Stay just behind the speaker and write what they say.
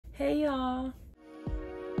Hey y'all.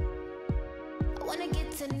 I wanna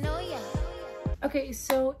get to know ya. Okay,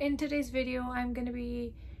 so in today's video, I'm gonna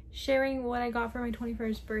be sharing what I got for my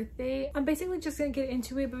 21st birthday. I'm basically just gonna get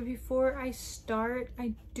into it, but before I start,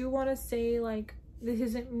 I do want to say, like, this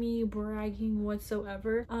isn't me bragging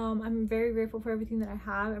whatsoever. I'm very grateful for everything that I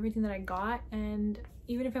have, everything that I got, and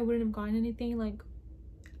even if I wouldn't have gotten anything, like,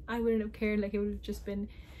 I wouldn't have cared. Like, it would have just been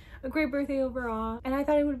a great birthday overall, and I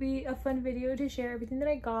thought it would be a fun video to share everything that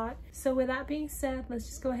I got. So with that being said, let's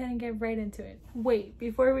just go ahead and get right into it. Wait,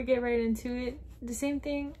 before we get right into it, the same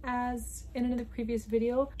thing as in another previous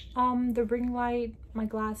video, the ring light, my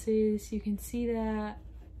glasses, you can see that.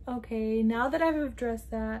 Okay, now that I've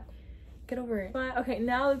addressed that, get over it. But okay,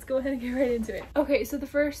 now let's go ahead and get right into it. Okay, so the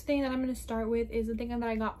first thing that I'm going to start with is the thing that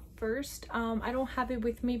I got first. I don't have it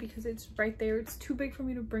with me because it's right there. It's too big for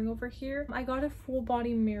me to bring over here. I got a full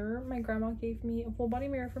body mirror. My grandma gave me a full body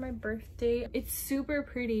mirror for my birthday. It's super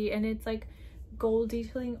pretty and it's like gold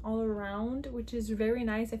detailing all around, which is very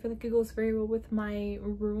nice. I feel like it goes very well with my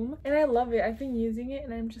room and I love it. I've been using it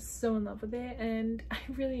and I'm just so in love with it, and I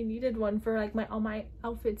really needed one for like all my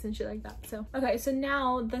outfits and shit like that. So okay, so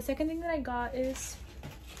now the second thing that I got is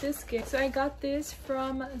this gift. So I got this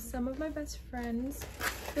from some of my best friends.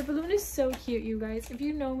 The balloon is so cute, you guys. If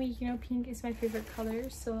you know me, you know pink is my favorite color,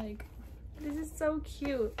 so like this is so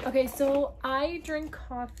cute. Okay, so I drink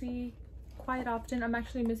coffee quite often. I'm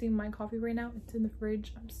actually missing my coffee right now. It's in the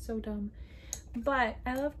fridge. I'm so dumb, but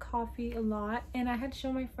I love coffee a lot, and I had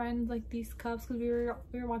shown my friends like these cups because we were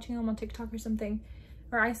watching them on TikTok or something,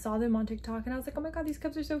 or I saw them on TikTok and I was like, oh my god, these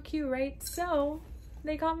cups are so cute, right? So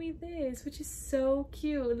they got me this, which is so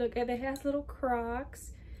cute. Look, it has little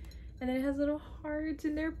Crocs and then it has little hearts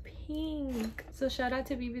and they're pink. So shout out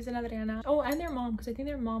to Bibis and Adriana. Oh, and their mom, because I think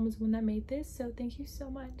their mom was the one that made this, so thank you so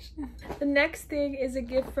much. The next thing is a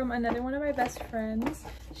gift from another one of my best friends.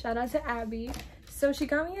 Shout out to Abby. So she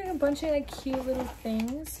got me like a bunch of like cute little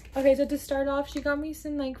things. Okay, so to start off, she got me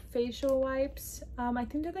some like facial wipes. I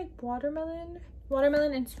think they're like watermelon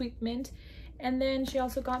and sweet mint. And then she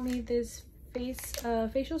also got me this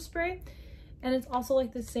facial spray, and it's also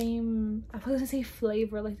like the same, I was gonna say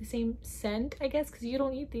flavor, like the same scent, I guess, because you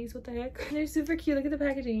don't eat these. What the heck? They're super cute. Look at the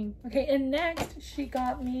packaging. Okay, and next she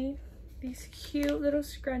got me these cute little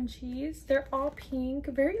scrunchies. They're all pink,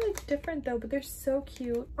 very like different though, but they're so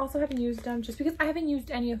cute. Also haven't used them just because I haven't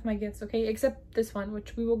used any of my gifts, okay, except this one,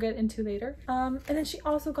 which we will get into later. And then she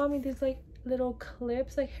also got me these like little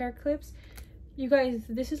clips, like hair clips. You guys,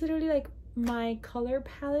 this is literally like my color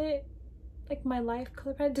palette, like my life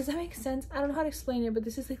color palette. Does that make sense? I don't know how to explain it, but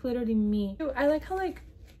this is like literally me. I like how like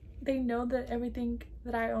they know that everything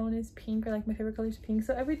that I own is pink, or like my favorite color is pink,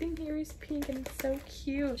 so everything here is pink and it's so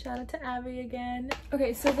cute. Shout out to Abby again.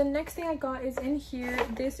 Okay, so the next thing I got is in here.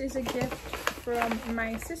 This is a gift from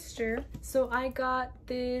my sister. So I got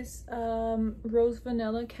this rose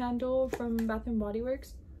vanilla candle from Bath and Body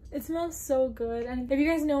Works. It smells so good, and if you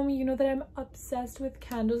guys know me, you know that I'm obsessed with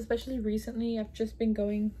candles. Especially recently, I've just been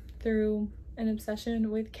going through an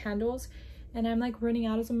obsession with candles, and I'm like running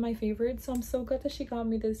out of some of my favorites, so I'm so glad that she got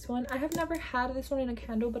me this one. I have never had this one in a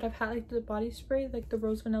candle, but I've had like the body spray, like the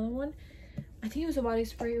rose vanilla one. I think it was a body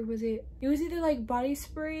spray, or was it was either like body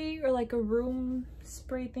spray or like a room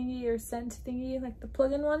spray thingy or scent thingy, like the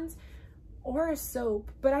plug-in ones, or a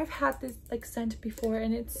soap. But I've had this like scent before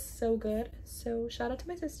and it's so good. So shout out to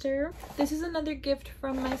my sister. This is another gift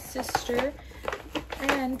from my sister,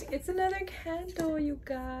 and it's another candle, you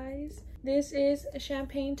guys. This is a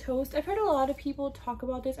champagne toast. I've heard a lot of people talk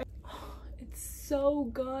about this. It's so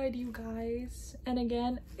good, you guys. And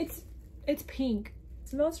again, it's pink. It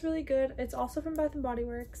smells really good. It's also from Bath and Body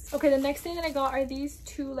Works. Okay, the next thing that I got are these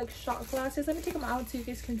two like shot glasses. Let me take them out so you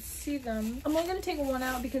guys can see them. I'm only gonna take one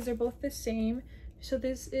out because they're both the same. So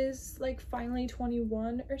this is like finally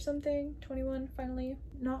 21 or something. 21 finally.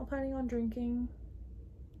 Not planning on drinking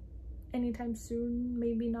anytime soon,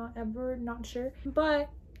 maybe not ever, not sure,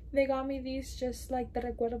 but they got me these just like the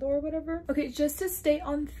recuerdo or whatever. Okay, just to stay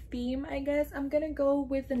on theme, I guess I'm gonna go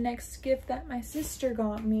with the next gift that my sister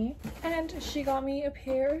got me, and she got me a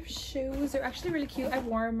pair of shoes. They're actually really cute. I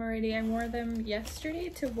wore them already. I wore them yesterday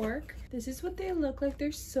to work. This is what they look like.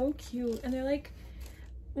 They're so cute, and they're like,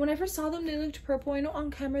 when I first saw them, they looked purple. I know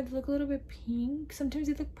on camera they look a little bit pink. Sometimes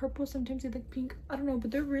they look purple, sometimes they look pink. I don't know,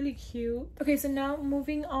 but they're really cute. Okay, so now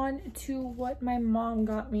moving on to what my mom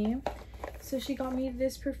got me. So she got me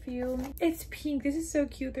this perfume. It's pink. This is so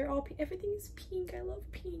cute. They're all pink. Everything is pink. I love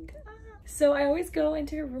pink. So I always go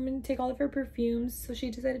into her room and take all of her perfumes. So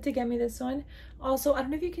she decided to get me this one. Also, I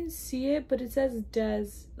don't know if you can see it, but it says Des.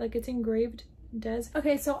 Like, it's engraved Des.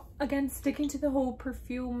 Okay, so again, sticking to the whole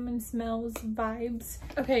perfume and smells vibes.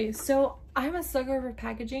 Okay, so I'm a sucker for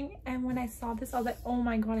packaging, and when I saw this I was like, oh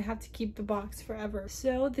my god, I have to keep the box forever.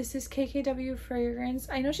 So this is KKW fragrance.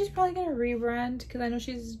 I know she's probably gonna rebrand, because I know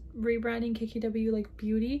she's rebranding KKW like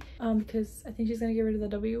beauty, because I think she's gonna get rid of the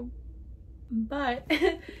W, but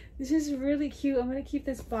this is really cute. I'm gonna keep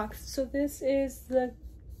this box. So this is the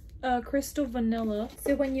crystal vanilla.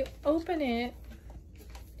 So when you open it,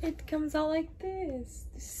 it comes out like this.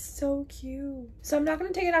 This is so cute. So I'm not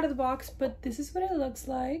gonna take it out of the box, but this is what it looks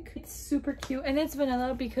like. It's super cute, and it's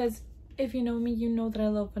vanilla because if you know me, you know that I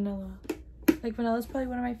love vanilla. Like, vanilla is probably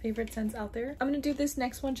one of my favorite scents out there. I'm gonna do this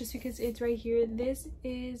next one just because it's right here. This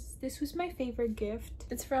was my favorite gift.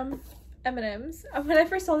 It's from M&M's. When I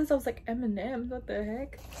first saw this, I was like, M&M's, what the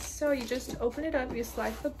heck? So you just open it up, you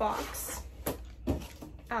slide the box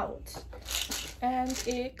out, and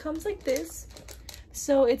it comes like this.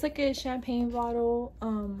 So it's like a champagne bottle,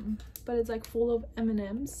 but it's like full of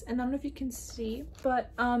M&Ms, and I don't know if you can see,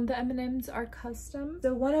 but the M&Ms are custom.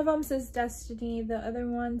 So one of them says Destiny, the other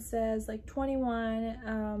one says like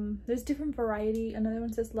 21. There's different variety. Another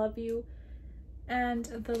one says Love You, and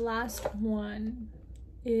the last one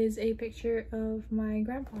is a picture of my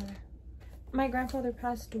grandfather. My grandfather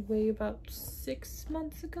passed away about 6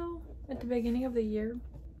 months ago at the beginning of the year.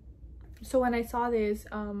 So when I saw this,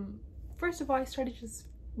 first of all, I started just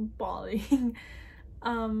bawling.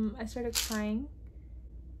 I started crying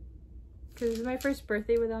because it was my first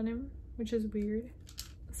birthday without him, which is weird.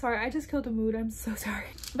 Sorry, I just killed the mood. I'm so sorry.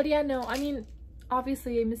 But yeah, no, I mean,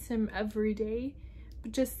 obviously I miss him every day,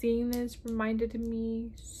 but just seeing this reminded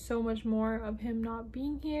me so much more of him not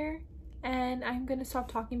being here. And I'm gonna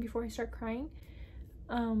stop talking before I start crying.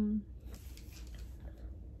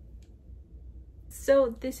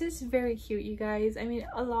 So this is very cute, you guys. I mean,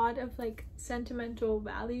 a lot of like sentimental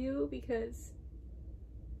value because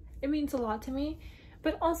it means a lot to me,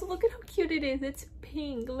 but also look at how cute it is. It's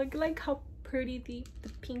pink. Look like how pretty the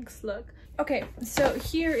pinks look. Okay, so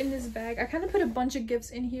here in this bag, I kind of put a bunch of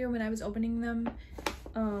gifts in here when I was opening them.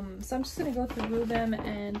 So I'm just gonna go through them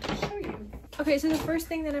and show you. Okay, so the first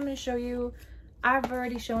thing that I'm gonna show you, I've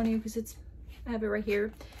already shown you because I have it right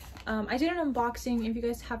here. I did an unboxing. If you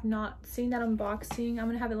guys have not seen that unboxing, I'm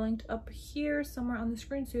gonna have it linked up here somewhere on the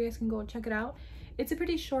screen so you guys can go check it out. It's a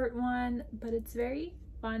pretty short one, but it's very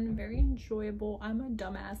fun, very enjoyable. I'm a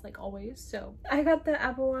dumbass like always. So I got the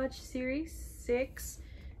Apple Watch Series 6.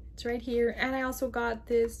 It's right here, and I also got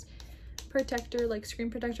this protector, like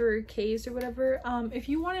screen protector or case or whatever. If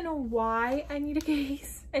you want to know why I need a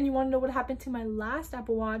case and you want to know what happened to my last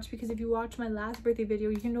Apple Watch, because if you watch my last birthday video,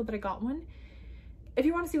 you can know that I got one. If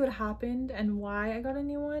you want to see what happened and why I got a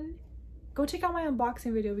new one, go check out my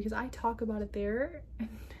unboxing video because I talk about it there.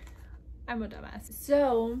 I'm a dumbass.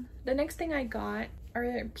 So the next thing I got are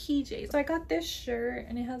PJs. So I got this shirt,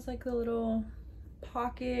 and it has like a little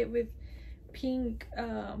pocket with pink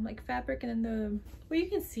like fabric, and then the, well, you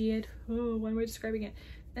can see it, oh, one way of describing it,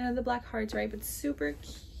 and then the black hearts, right? But super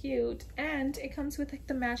cute, and it comes with like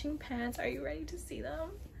the matching pants. Are you ready to see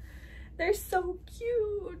them? They're so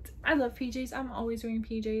cute. I love PJs. I'm always wearing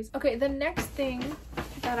PJs. Okay, the next thing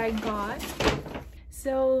that I got,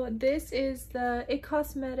 so this is the IT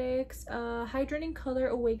Cosmetics Hydrating Color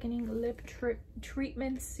Awakening Lip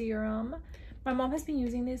Treatment Serum. My mom has been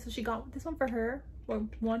using this, so she got this one for her, or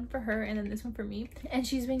one for her, and then this one for me, and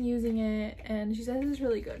she's been using it and she says it's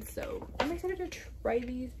really good. So I'm excited to try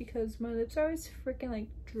these because my lips are always freaking like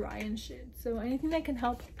dry and shit, so anything that can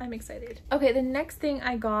help, I'm excited. Okay, the next thing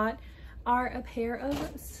I got are a pair of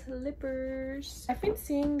slippers. I've been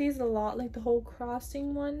seeing these a lot, like the whole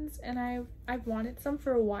crossing ones, and I've wanted some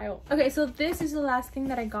for a while. Okay, so this is the last thing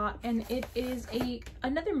that I got, and it is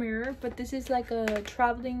another mirror, but this is like a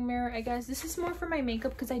traveling mirror, I guess. This is more for my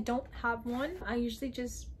makeup because I don't have one. I usually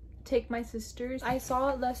just take my sister's. I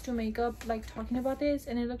saw Let's Do Makeup like talking about this,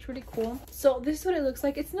 and it looks really cool. So this is what it looks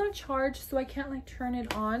like. It's not charged, so I can't like turn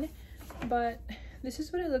it on, but this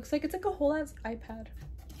is what it looks like. It's like a whole ass iPad.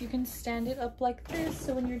 You can stand it up like this,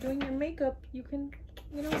 so when you're doing your makeup, you can,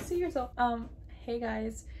 you know, see yourself. Hey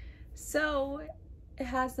guys, so it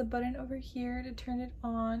has the button over here to turn it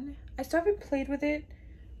on. I still haven't played with it.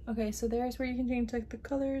 Okay, so there's where you can change like the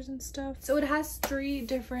colors and stuff. So it has 3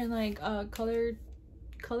 different like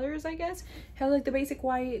colors, I guess. It has like the basic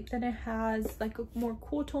white, then it has like a more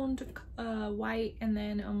cool toned white, and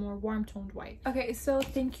then a more warm toned white. Okay, so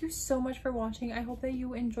thank you so much for watching. I hope that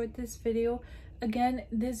you enjoyed this video. Again,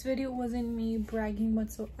 this video wasn't me bragging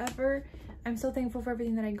whatsoever. I'm so thankful for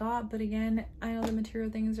everything that I got, but again, I know the material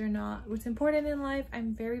things are not what's important in life.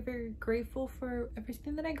 I'm very, very grateful for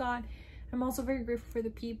everything that I got. I'm also very grateful for the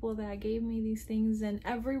people that gave me these things and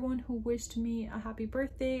everyone who wished me a happy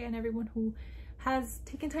birthday and everyone who has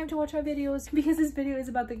taken time to watch my videos, because this video is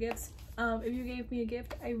about the gifts. If you gave me a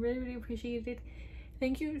gift, I really appreciate it.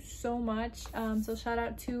 Thank you so much. So shout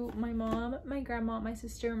out to my mom, my grandma, my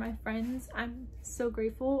sister, my friends. I'm so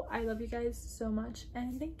grateful. I love you guys so much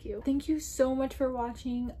and thank you. Thank you so much for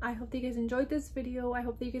watching. I hope that you guys enjoyed this video. I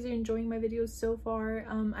hope that you guys are enjoying my videos so far.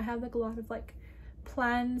 I have like a lot of like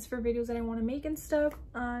plans for videos that I want to make and stuff.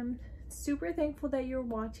 I'm super thankful that you're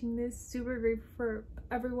watching this. Super grateful for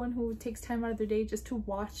everyone who takes time out of their day just to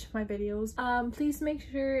watch my videos. Please make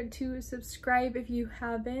sure to subscribe if you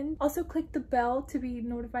haven't. Also click the bell to be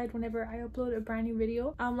notified whenever I upload a brand new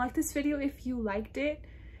video. Like this video if you liked it.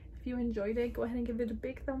 If you enjoyed it, go ahead and give it a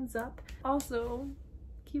big thumbs up. Also,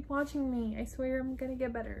 keep watching me. I swear I'm gonna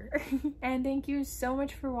get better. And thank you so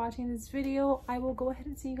much for watching this video. I will go ahead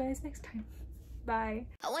and see you guys next time. Bye.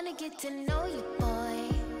 I wanna get to know you, boy.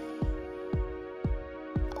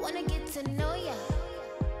 I wanna get to know you.